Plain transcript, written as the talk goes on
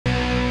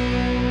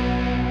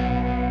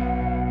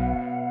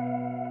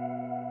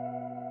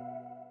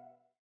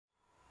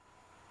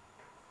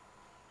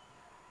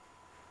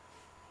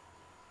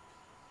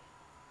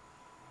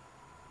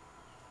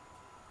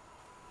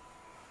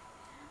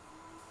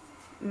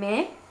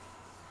මේ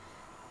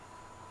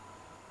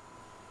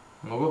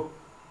මොකෝ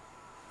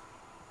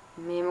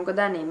මේ මොකද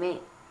නෙමේ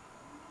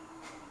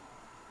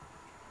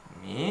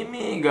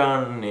මේ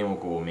ගන්නේ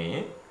මොකෝ මේ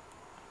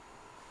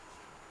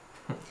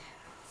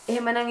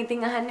එහෙමනම්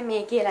ඉතින් අහන්නේ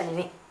මේ කියලා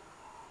නෙමේ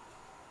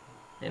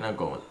එනං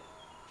කොහමද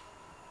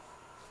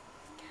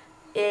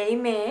ඒයි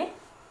මේ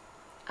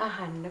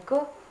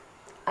අහන්නකෝ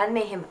අන්න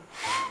එහෙම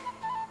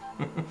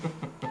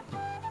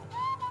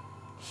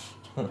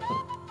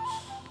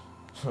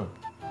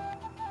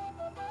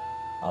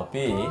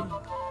අපි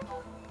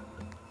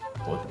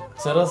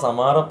ඔච්චර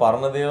සමහර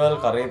පරණ දේවල්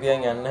කරේ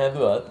තියන් යන්න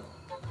හැදුවත්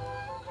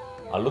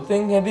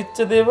අලුතෙන් හැදිච්ච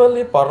දේවල්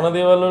මේ පරණ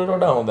දේවල් වලට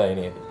වඩා හොඳයි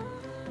නේද?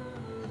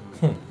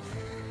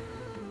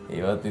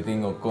 ඒවත් ඉතින්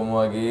ඔක්කොම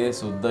වගේ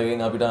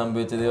සුද්දගෙන් අපිට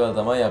හම්බෙච්ච දේවල්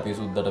තමයි අපි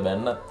සුද්දට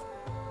බැන්නත්.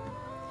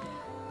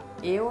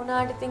 ඒ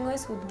වුණාට ඉතින් ඔය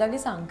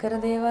සුද්දගේ සංකර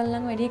දේවල්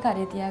නම් වැඩි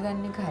කරේ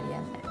තියාගන්න එක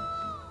හරියන්නේ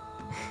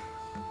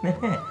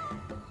නැහැ.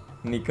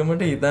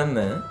 නිකමට හිතන්න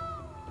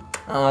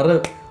අර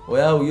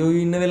ඔයා උයෝ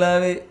ඉන්න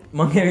වෙලාවේ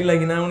මම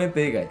ඇවිල්ලා ගිනාවුනේත්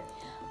ඒකයි.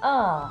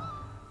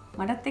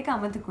 මටත් ඒක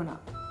අමතක වුණා.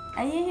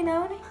 ඇයි ඒ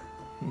හිනාවනේ?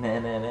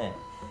 නෑ.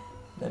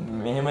 දැන්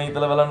මෙහෙම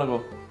හිතලා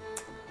බලන්නකෝ.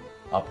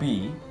 අපි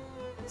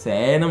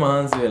සෑහෙන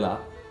මහන්සි වෙලා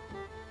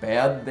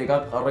පැයක් දෙකක්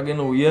අරගෙන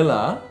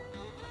උයලා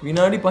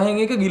විනාඩි 5න්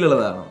එක ගිලලා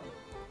දානවා.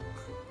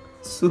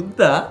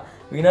 සුද්දා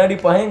විනාඩි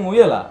 5න්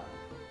උයලා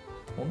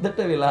හොඳට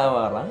වෙලාව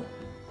අරන්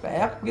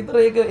පැයක් විතර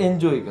ඒක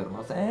එන්ජොයි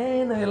කරනවා.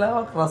 සෑහෙන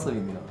වෙලාවක් රස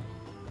විඳිනවා.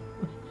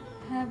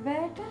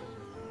 හැබැයිට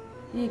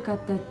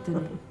ඒකත්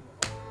ඇත්තනේ.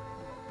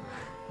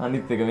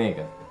 අනිත් එක මේක.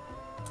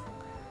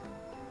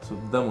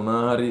 සුද්දා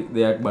මොනවා හරි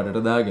දෙයක්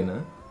බඩට දාගෙන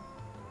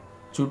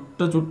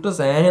චුට්ට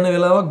සෑහෙන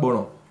වෙලාවක්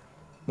බොනවා.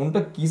 මුන්ට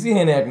කිසි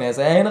හේනයක් නැහැ.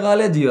 සෑහෙන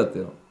කාලයක් ජීවත්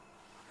වෙනවා.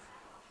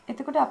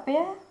 එතකොට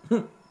අපේ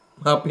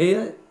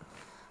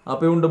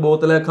අපේ උන්ට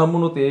බෝතලයක්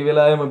හම්බුනොත් ඒ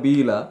වෙලාවෙම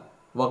බීලා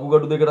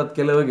වකුගඩු දෙකටත්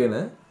කෙලවගෙන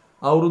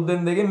අවුරුද්දෙන්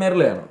දෙකෙන්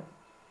මැරලා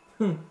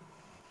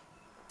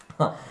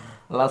යනවා.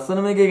 ලස්සන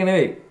මේක ඒක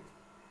නෙවෙයි.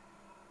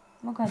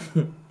 මොකද්ද?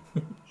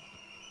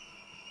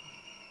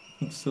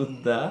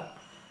 සුද්දා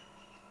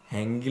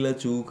හැංගිලා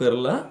චූ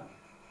කරලා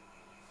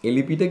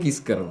එලිපිට කිස්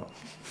කරනවා.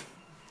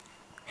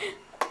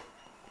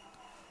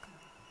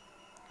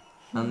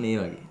 අන්න ඒ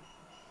වගේ.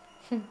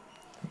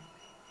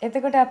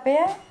 එතකොට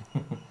අපේ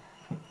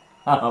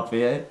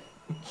අපේ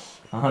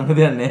අහන්න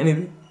දෙයක් නැහැ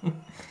නේද?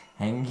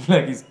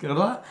 හැංගිලා කිස්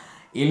කරලා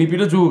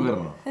එලිපිට චූ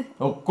කරනවා.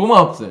 ඔක්කොම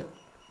අප්සෙට්.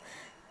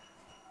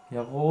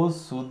 යකෝ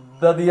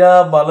සුද්දා දිහා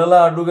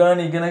බලලා අඩු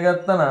ගන්න ඉගෙන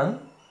ගත්තා නම්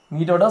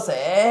මීට වඩා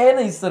සෑහෙන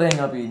ඉස්සරහෙන්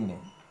අපි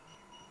ඉන්නේ.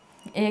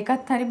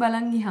 ඒකත් හරි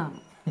බලන් ගියාම.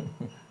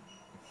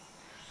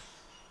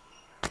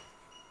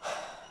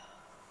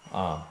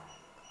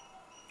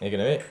 ඒක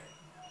නෙවෙයි.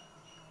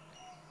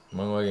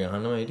 මම වගේ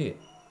අහනවා හිටියේ.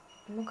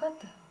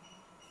 මොකද්ද?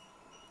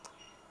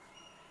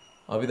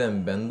 අපි දැන්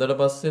බැන්දට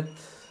පස්සෙත්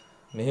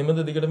මෙහෙමද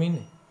දිගටම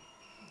ඉන්නේ?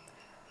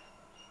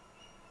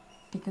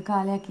 ටික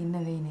කාලයක් ඉන්න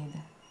වෙයි නේද?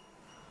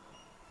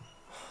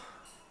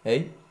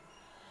 ඇයි?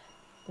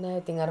 නෑ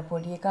ඉතින් අර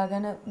පොඩි එකා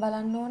ගැන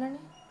බලන්න ඕනනේ.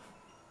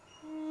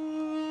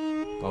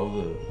 කවුද?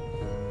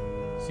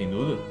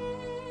 සින්දුද?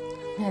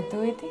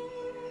 නැතුව ඉතින්.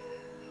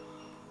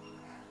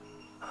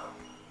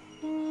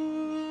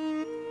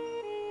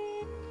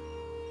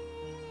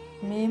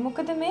 මේ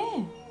මොකද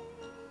මේ?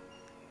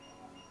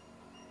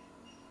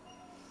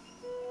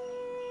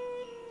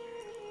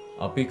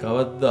 අපි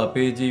කවද්ද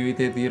අපේ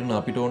ජීවිතේ තීරණ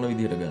අපිට ඕන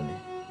විදිහට ගන්නෙ?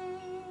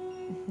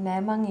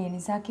 නෑ මං ඒ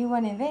නිසා කිව්ව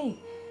නෙවෙයි.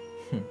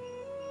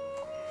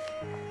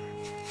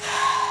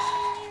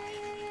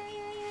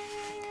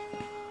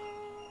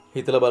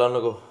 හිතලා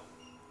බලන්නකෝ.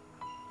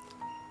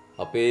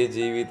 අපේ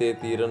ජීවිතේ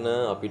තීරණ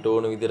අපිට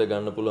ඕන විදිහට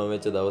ගන්න පුළුවන්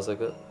වෙච්ච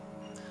දවසක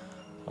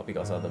අපි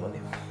කසාදමදි.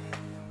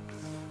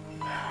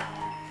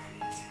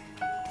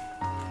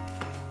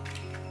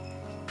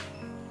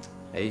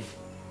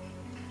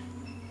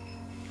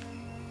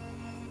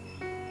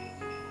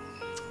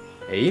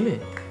 ඇයි මේ?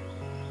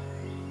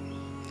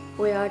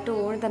 ඔයාට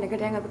ඕන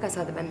තැනකට යන් අපි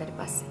කසාද බැන්දට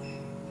පස්සේ.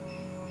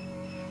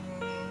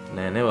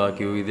 නෑ වා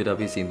කිව්ව විදිහට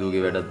අපි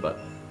සින්දුගේ වැඩත් බල.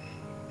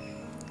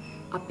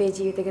 අපේ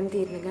ජීවිත ගැන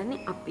තීරණ ගන්න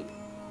අපි.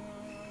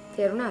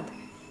 තේරුණාද?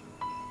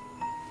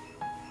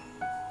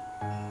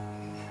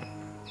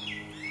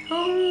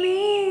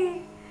 අම්මේ.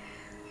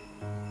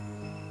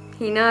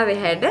 hina වෙ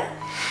හැඩ.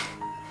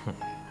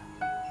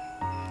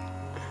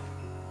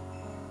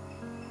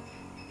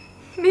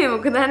 මේ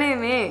මොකද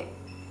මේ?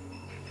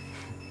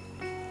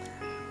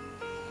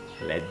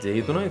 ලැජ්ජ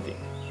හිතුණා ඉතින්.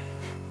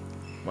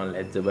 මම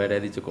ලැජ්ජ බයට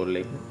ඇදිච්ච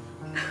කොල්ලෙක්.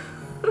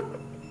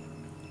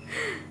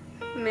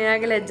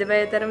 මෙයාගේ ලැජ්ජ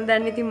බය තරම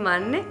දන්නේ ඉතින්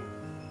මන්නේ.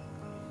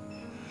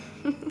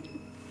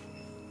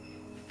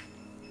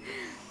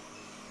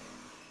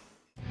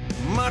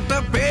 මට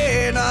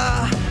පේනා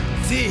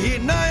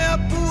සිහිනය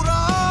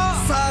පුරා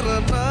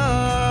සරණ.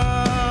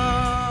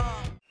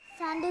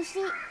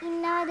 සඳුසි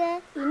ඉන්නවද?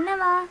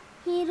 ඉන්නවා.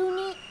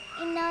 හිරුනි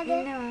ඉන්නවද?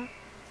 ඉන්නවා.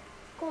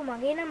 को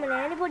मगे नम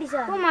नෑනේ පොඩි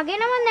සාදු. කො මගේ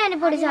නම නෑනේ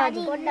පොඩි සාදු.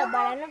 පොඩ්ඩක්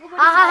බලන්නකෝ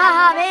පොඩි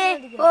සාදු. වේ.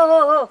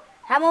 ඕ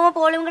හැමෝම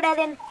පොලිමකට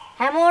ඇදෙන්න.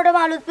 හැමෝටම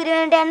අලුත්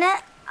පිරිවෙනට යන්න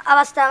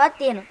අවස්ථාවක්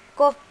තියෙනවා.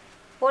 කො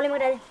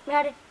පොලිමට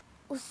මෙහාට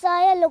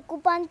උස්සාය ලොකු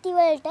පන්ති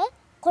වලට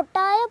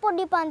කොටාය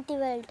පොඩි පන්ති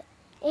වලට.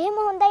 එහෙම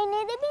හොඳයි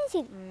නේද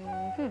පින්සිල්?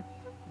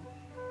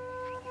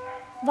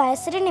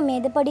 වයසට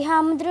නෙමේද පොඩි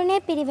හාමුදුරනේ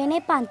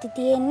පිරිවෙනේ පන්ති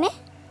තියෙන්නේ?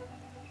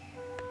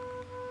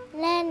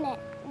 නෑ නෑ.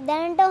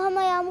 දැනට ඔහම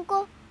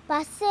යමුකෝ.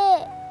 පස්සේ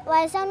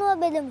වයස අනුව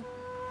බෙදමු.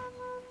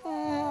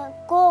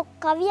 කෝ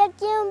කවියක්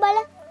කියමු බල.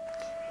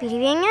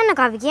 පිරිවෙන් යන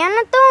කවි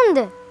කියන්නත් ඕනද?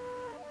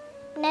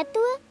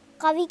 නැතුව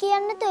කවි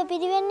කියන්නත් ඔය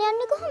පිරිවෙන්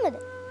යන්නේ කොහමද?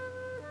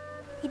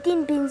 ඉතින්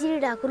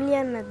පින්සිලට අකුරු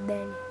ලියන්නත්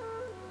බෑනේ.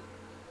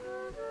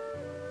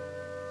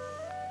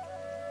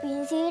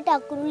 පින්සිලට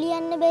අකුරු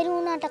ලියන්න බැරි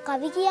වුණාට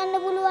කවි කියන්න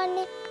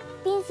පුළුවන්නේ.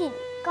 පින්සිල්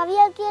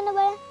කවියක් කියන්න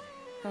බල.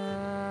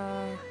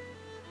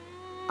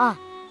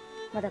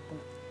 මතක්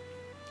වුණා.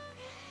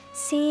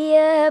 සිය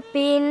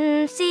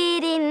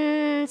පින්සිරින්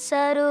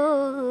සරු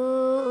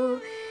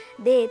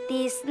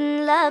දෙතිස්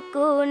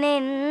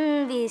ලකුණෙන්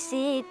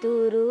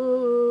විසිතුරු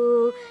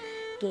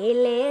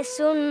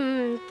කෙලෙසුන්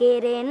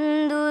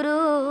කෙරෙන්දුරු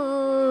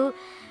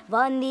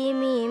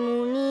වන්දිමි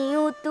මුනි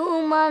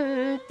උතුමන්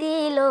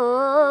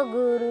තිලෝ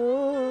ගුරු.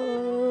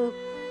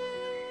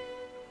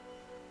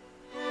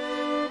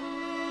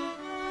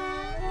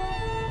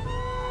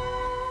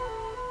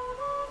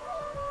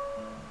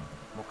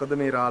 මොකද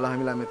මේ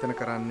රාලහමිලා මෙතන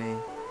කරන්නේ?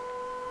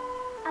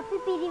 අපි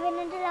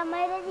පිරිවෙනට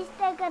ළමයි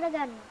රෙජිස්ටර්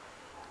කරගන්න.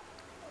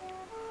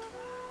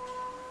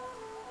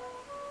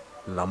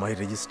 ළමයි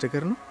රෙජිස්ටර්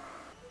කරනවා?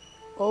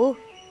 ඔව්.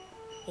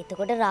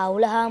 එතකොට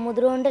රාහුල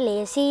හාමුදුරුවන්ට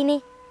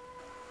ලේසියිනේ.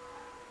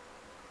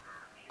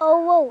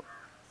 ඔව් ඔව්.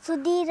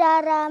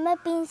 සුදීරාරාම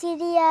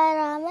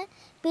පින්සිරියාරාම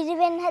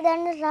පිරිවෙන්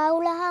හදන්න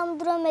රාහුල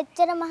හාමුදුරුවෝ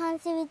මෙච්චර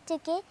මහන්සි වෙච්ච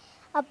එකේ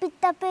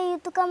අපිත් අපේ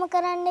යුතුයකම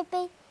කරන්න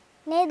එපෙයි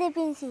නේද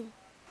පින්සිල්?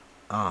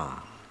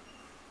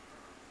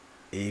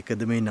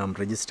 ඒකද මේ නම්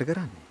රෙජිස්ටර්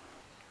කරන්නේ?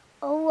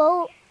 ඔව් ඔව්.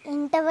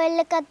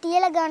 ඉන්ටර්වල් එකක්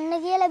තියලා ගන්න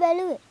කියලා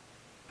බැලුවේ.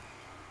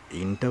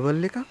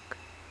 ඉන්ටර්වල් එකක්?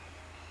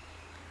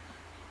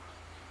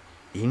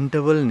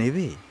 ඉන්ටර්වල්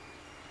නෙවෙයි.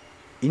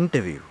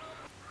 ඉන්ටර්විව්.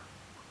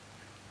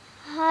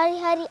 හරි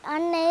හරි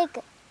අන්න ඒක.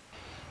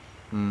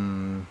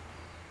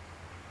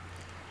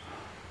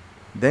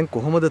 දැන්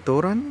කොහොමද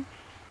තෝරන්නේ?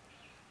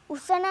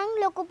 උසනම්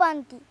ලොකු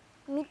පන්ති,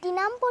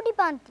 මිටිනම් පොඩි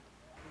පන්ති.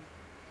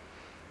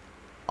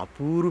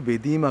 අපූරු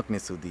බෙදීමක්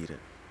නේ සුදීර.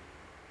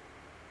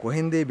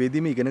 කොහෙන්ද මේ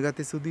බෙදීම ඉගෙන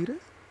ගත්තේ සුදීර?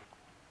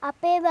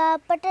 අපේ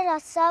බාප්පට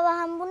රස්සාව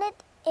හම්බුනේත්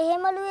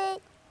එහෙමලු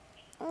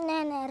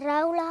නෑ නෑ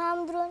රාහුල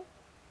හාමුදුරුවෝ.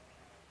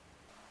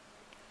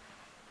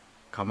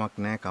 කමක්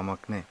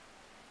නෑ.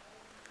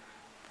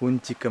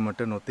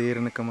 පුංචිකමට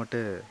නොතේරෙනකමට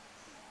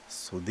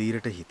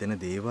සුදීරට හිතෙන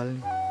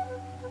දේවල්නේ.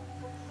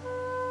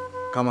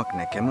 කමක්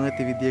නෑ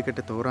කැමති විදියකට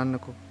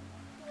තෝරන්නකෝ.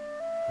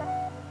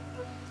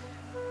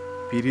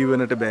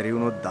 පිරිවෙනට බැරි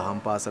වුණොත් දහම්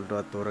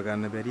පාසලටවත්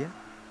තෝරගන්න බැරිය.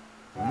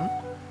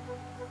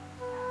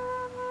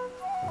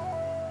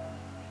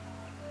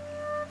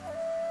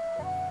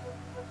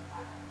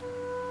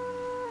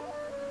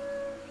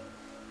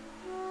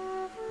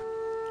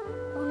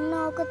 ඔන්න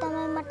ඕක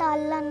තමයි මට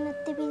අල්ලන්න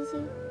නැත්තේ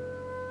පින්සිල්.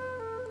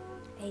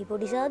 ඇයි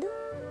පොඩි සාදු?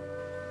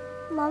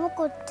 මම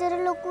කොච්චර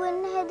ලොකු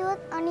වෙන්න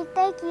හැදුවත් අනිත්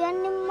අය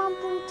කියන්නේ මම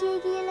පුංචියි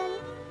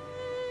කියලානේ.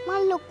 මම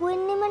ලොකු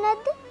වෙන්නෙම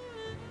නැද්ද?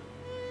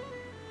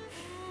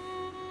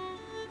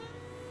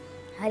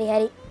 හරි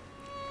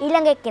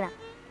ඊළඟ එක්කෙනා.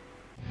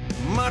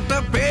 මට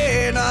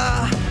පේනා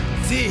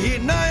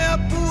සිහිනය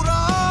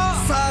පුරා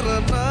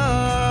සරණ.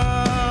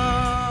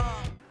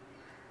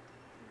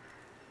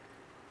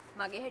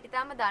 මගේ හැටි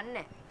තාම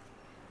දන්නේ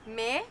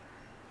මේ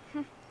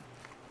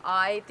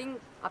ඉතින්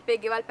අපේ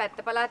ගෙවල් පැත්ත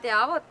පළාතේ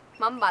ආවොත්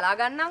මම බලා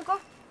ගන්නම්කෝ.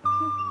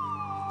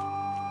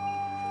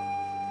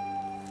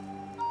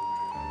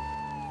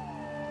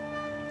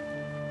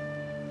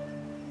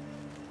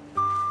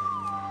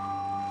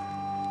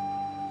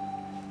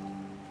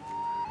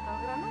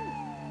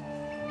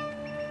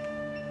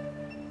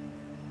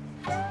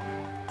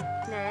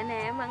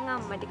 නෑ මං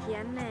අම්මට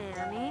කියන්නේ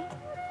අනේ.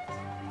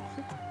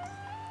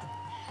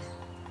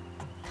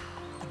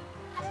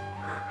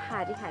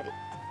 හරි.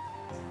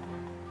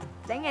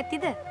 දැන්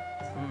ඇතිද?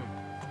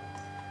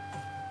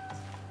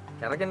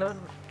 කැරකෙන්න වන්න.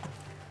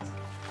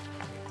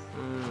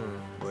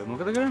 ඔය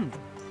මොකද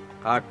කරන්නේ?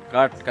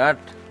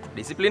 කාට්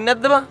ඩිසිප්ලින්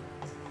නැද්ද බං?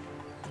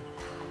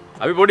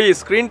 අපි පොඩි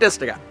ස්ක්‍රීන්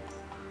ටෙස්ට් එකක්.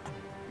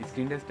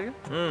 ස්ක්‍රීන් ටෙස්ට් එක?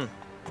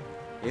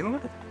 ඒ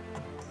මොකටද?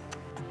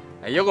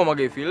 අයියෝ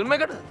මගේ ෆිල්ම්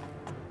එකට.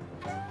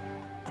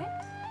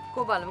 කො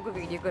බලමුකෝ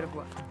වීඩියෝ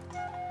කරපුවා.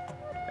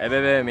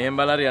 බෑ මෙහෙම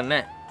බලලා හරියන්නේ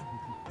නැහැ.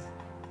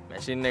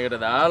 මැෂින් එකට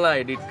දාලා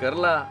එඩිට්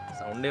කරලා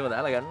සවුන්ඩ් එකම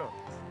දාලා ගන්නවා.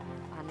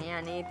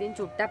 අනේ ඉතින්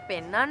චුට්ටක්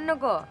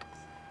පෙන්නන්නකෝ.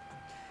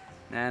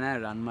 නෑ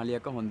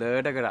රන්මලියක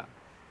හොඳට කරා.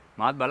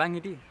 මාත් බලන්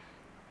හිටියේ.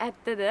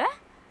 ඇත්තද?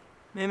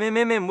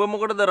 මේ උඹ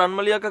මොකටද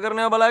රන්මලියක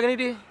කරනවා බලාගෙන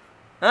හිටියේ?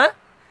 ඈ?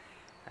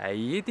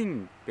 ඇයි ඉතින්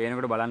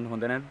පේනකොට බලන්න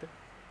හොඳ නැද්ද?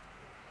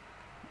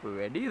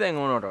 වැඩි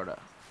දැන් ඕනට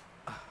වඩා.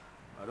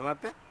 අර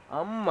මත්තේ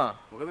අම්මා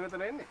මොකද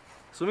මෙතන එන්නේ?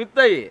 සුමිත්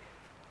අයියේ.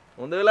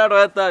 හොඳ වෙලාවට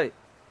ඔයත් ආවේ.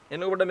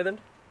 එන්නකො පොඩ්ඩක්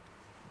මෙතනට.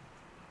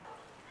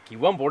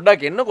 කිව්වම්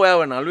පොඩ්ඩක් එන්න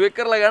කොයාව නළුවෙක්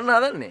කරලා ගන්න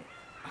හදන්නේ.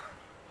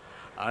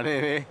 අනේ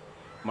මේ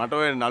මට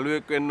ඔය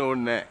නළුවෙක් වෙන්න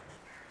ඕනේ නැහැ.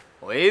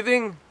 ඔය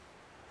ඉතින්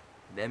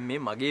දැන් මේ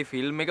මගේ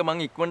ෆිල්ම් එක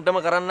මං ඉක්මනටම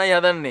කරන්නයි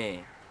හදන්නේ.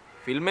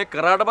 ෆිල්ම් එක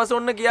කරාට පස්සේ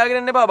ඔන්න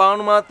කියාගෙන ඉන්න එපා.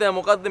 බානු මහත්තයා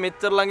මොකද්ද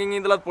මෙච්චර ළඟින්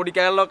ඉඳලා පොඩි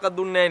කෑල්ලක්වත්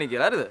දුන්නේ නැහැ නේ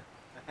කියලා. හරිද?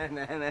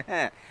 නෑ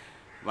නෑ.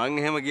 මං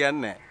එහෙම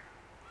කියන්නේ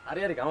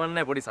හරි හරි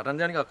කමන්නේ පොඩි සටන්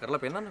ජානිකක්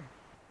කරලා පෙන්නන්නකෝ.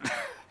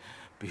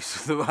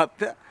 පිස්සුද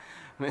මහත්තයා?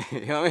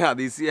 මේ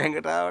හදිස්සිය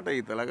ඇඟට ආවට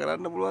හිතලා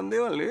කරන්න පුළුවන්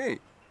දේවල් නෙවෙයි.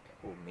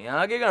 ඔව්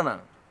මෙයාගේ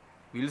ගණන්.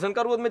 විල්සන්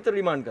කරුවොත් මෙච්චර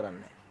රිමාන්ඩ් කරන්නේ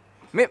නැහැ.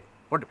 මේ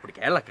පොඩි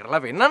කෑල්ලක්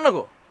කරලා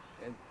පෙන්නන්නකෝ.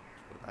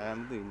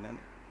 අයන්තු ඉන්නනේ.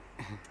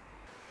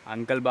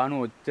 අංකල් බානු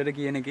ඔච්චර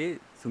කියන එකේ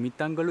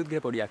සුමිත් අංකලුත්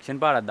ගේ පොඩි ඇක්ෂන්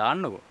පාරක්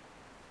දාන්නකෝ.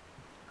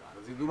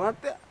 කරසිදු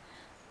මහත්තයා.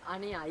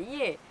 අනේ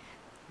අයියේ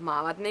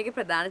මාවත් මේකේ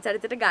ප්‍රධාන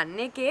චරිතයට ගන්න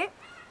එකේ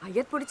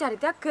අයියත් පොඩි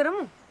චරිතයක්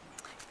කරමු.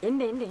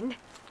 එන්න. අනේ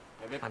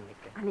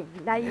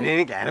ඉඳයි.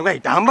 නේ කෑනක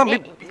හිටාම් බම්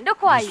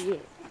එන්නකෝ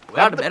අයියේ.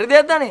 ඔයාට බැරි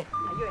දෙයක් දානේ.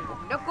 අයියෝ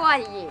එන්නකෝ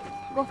අයියේ.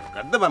 ගෝ.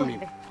 ගත්ත බම් මේ.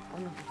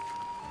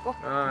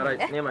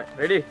 රයිට් නියමයි.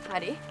 රෙඩි?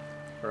 හරි.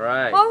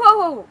 රයිට්.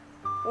 ඔව්.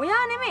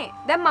 ඔයා නෙමෙයි.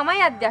 දැන්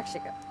මමයි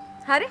අධ්‍යක්ෂක.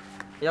 හරි?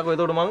 යකෝ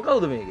එතකොට මං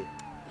කවුද මේකේ?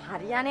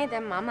 හරියනේ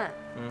දැන් මම.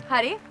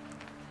 හරි.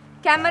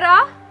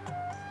 Camera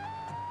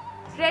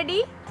ready.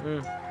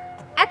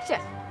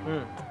 ඇක්ෂන්.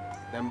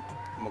 දැන්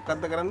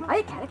මොකද්ද කරන්න?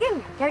 අය කැරකෙන්න.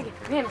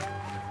 මෙහෙම.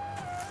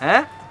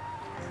 ඈ?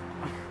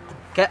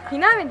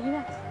 hina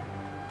වෙන්න.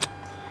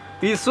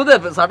 පිස්සුද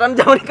සටන්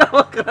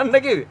ජවනිකාවක් කරන්න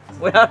කිව්වේ?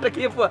 ඔයාට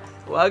කියපුවා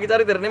ඔයාගේ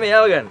චරිතෙ නෙමෙයි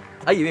යාව ගන්න.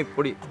 අයියේ මේ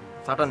පොඩි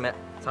සටන්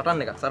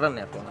එකක් සටන්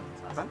එකක් වුණා.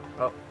 සටන්?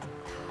 ඔව්.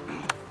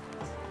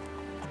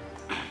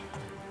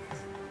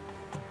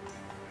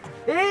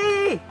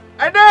 ඒ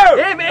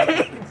අඩෝ මේ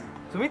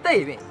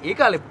සුමිතයි මේ ඒ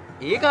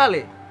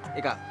කාලේ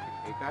එක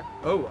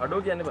ඔව්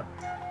අඩෝ කියන්නේ බා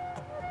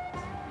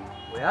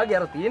ඔයාගේ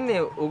අර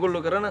තියන්නේ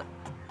ඕගොල්ලෝ කරන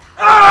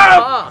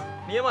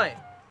නියමයි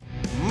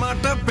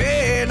මට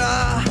පේන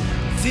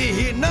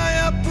සිහිනය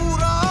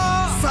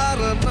පුරා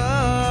සරණ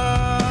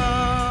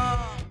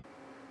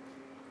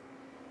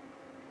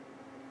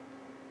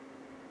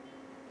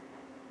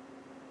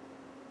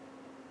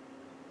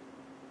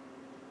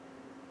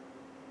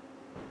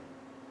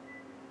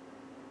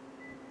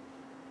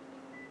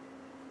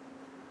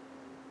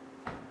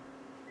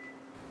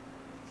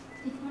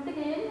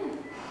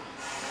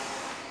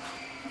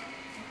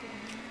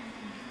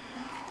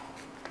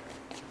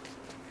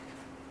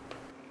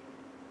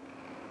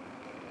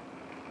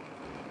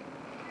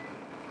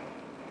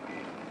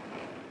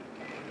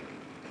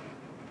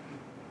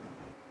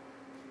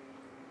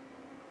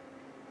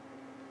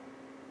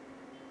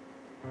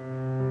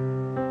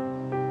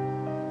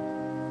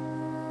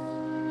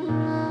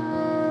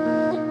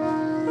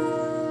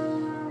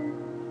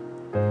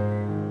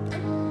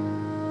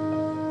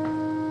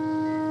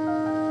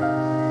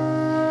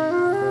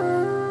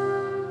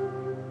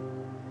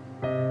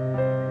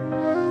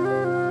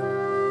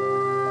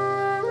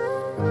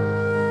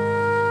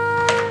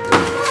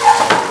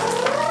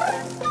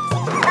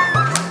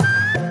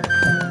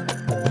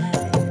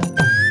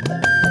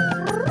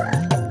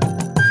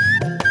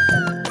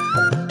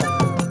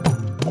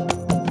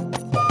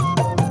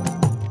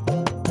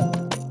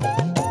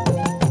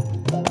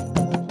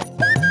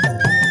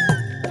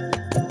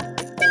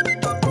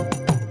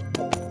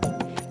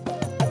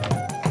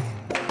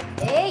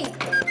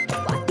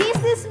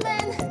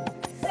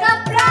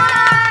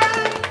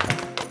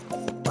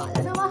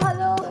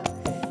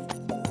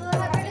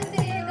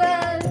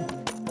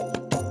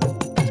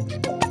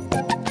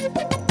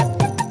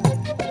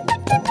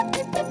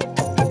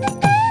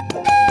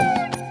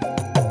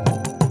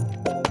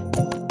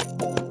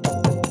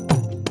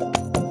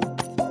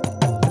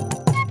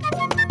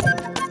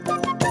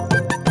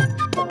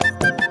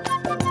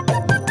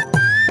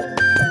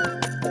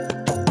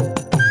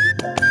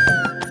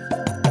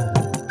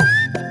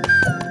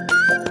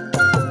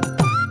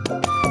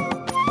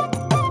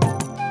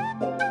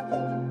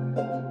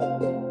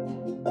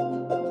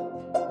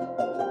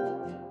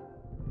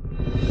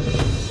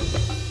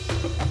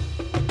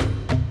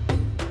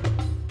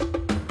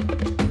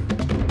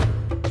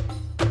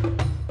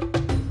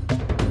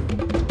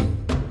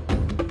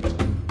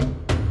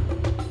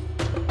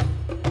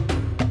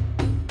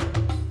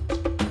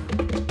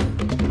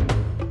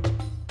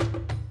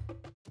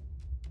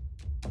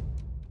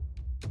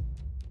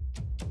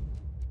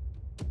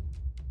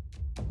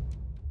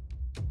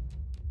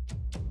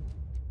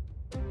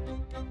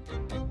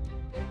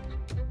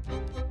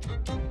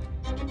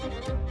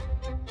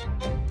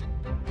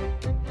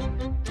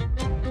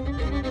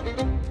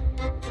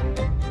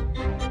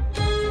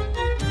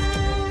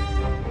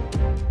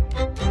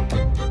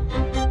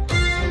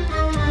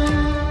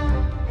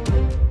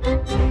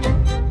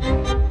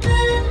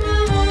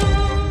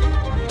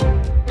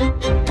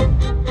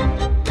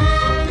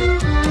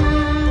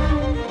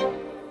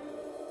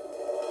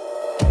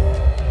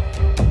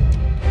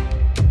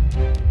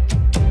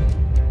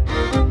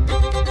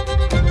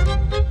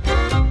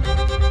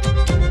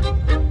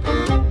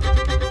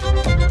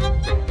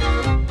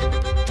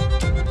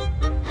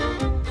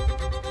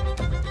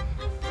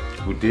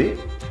පුතේ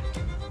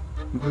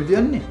මොකද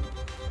යන්නේ?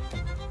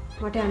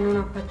 මට යන්න ඕන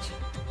අප්පච්චි.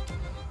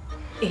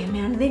 එහෙම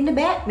යන්න දෙන්න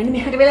බෑ. මෙන්න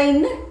මෙහෙට වෙලා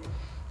ඉන්න.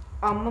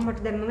 අම්මා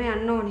මට දැම්මම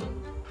යන්න ඕනේ.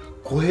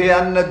 කොහේ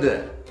යන්නද?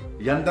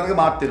 යන්න තැනක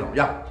මාත් වෙනවා.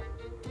 යම්.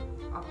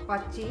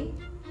 අප්පච්චි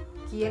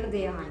කියන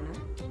දේ අහන්න.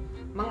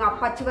 මං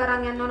අප්පච්චි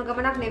වරන් යන්න ඕන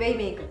ගමනක් නෙවෙයි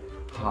මේක.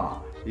 හා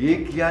ඒ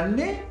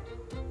කියන්නේ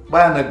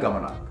භයානක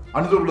ගමනක්.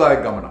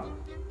 අනුතුරුදායක ගමනක්.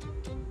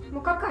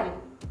 මොකක් හරි.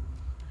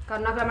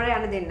 කරුණාකර මට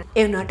යන්න දෙන්න.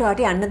 ඒ උනාට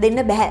ඔයාට යන්න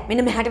දෙන්න බෑ.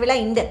 මෙන්න මෙහෙට වෙලා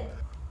ඉන්න.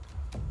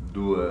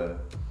 දුව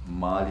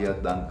මාලියා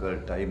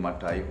දංකල්ටයි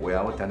මටයි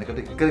ඔයාව තැනකට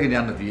එකගෙන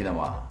යන්න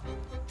තියෙනවා.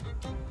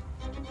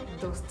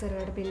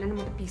 දොස්තරලට පෙන්නන්න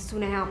මට පිස්සු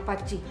නැහැ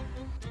අප්පච්චි.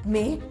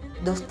 මේ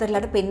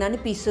දොස්තරලාට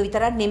පෙන්වන්නේ පිස්සු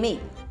විතරක් නෙමෙයි.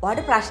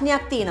 ඔයාට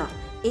ප්‍රශ්නයක් තියෙනවා.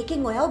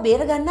 ඒකෙන් ඔයාව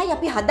බේරගන්නයි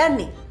අපි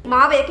හදන්නේ.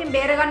 මාව ඒකෙන්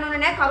බේර ගන්න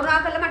ඕනේ නැහැ.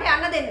 කරුණාකරලා මට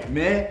යන්න දෙන්න.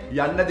 මේ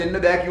යන්න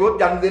දෙන්න බෑ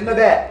කිව්වොත් යන්න දෙන්න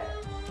බෑ.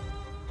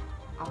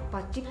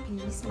 අප්පච්චි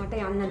ප්ලීස් මට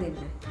යන්න දෙන්න.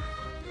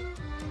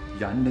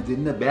 යන්න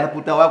දෙන්න බෑ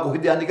පුතා. ඔයා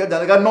කොහෙද යන්නේ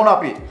කියලා දැනගන්න ඕන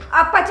අපි.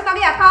 අප්පච්චි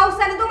මගේ අකා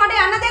උස්සන්න දු මට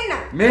යන්න දෙන්න.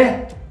 මේ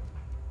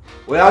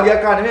ඔයාගේ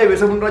අකා නෙමෙයි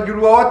වෙසමුන්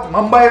රජුරුවවත්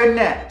මම බය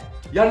වෙන්නේ නැහැ.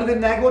 යන්න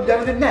දෙන්නේ නැහැ කිව්වොත්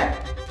යන්න දෙන්නේ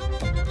නැහැ.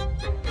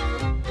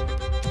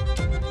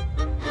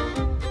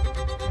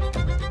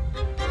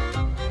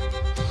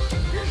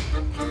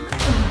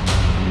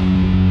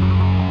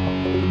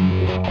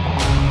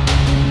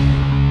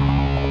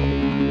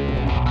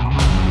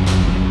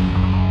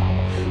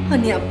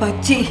 අනේ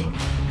අප්පච්චි.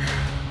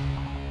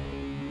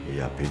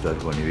 ඒ අපේ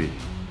දරුවා නෙවෙයි.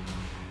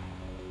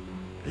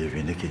 ඒ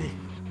වෙන කෙනෙක්.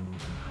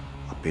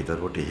 අපේ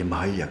දරුවට එහෙම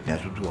හයියක් නෑ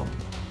සුදුවම්.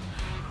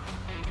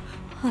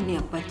 අනේ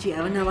අප්පච්චි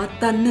ආව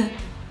නවත්තන්න.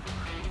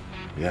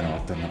 එයා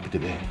නවත්තන්න අපිට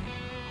බෑ.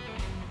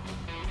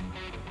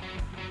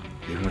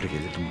 ඒකට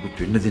කෙලෙට මුකුත්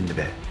වෙන්න දෙන්න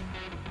බෑ.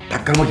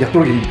 ටක්කම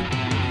යතුරු ගෙනින්න.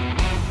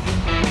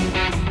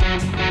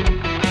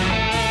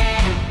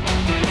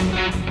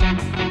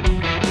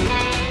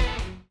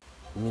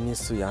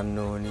 මිනිස්සු යන්න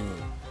ඕනේ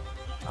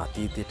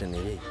අතීතයට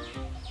නෙවෙයි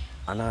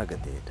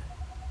අනාගතයට.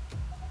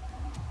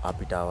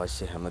 අපිට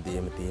අවශ්‍ය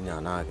හැමදේම තියෙන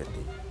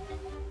අනාගතේ.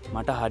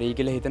 මට හරි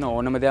කියලා හිතන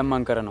ඕනම දෙයක්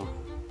මං කරනවා.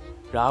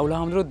 රාහුල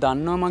හාමුදුරුවෝ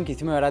දන්නවා මං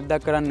කිසිම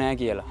වැරද්දක් කරන්නේ නැහැ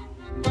කියලා.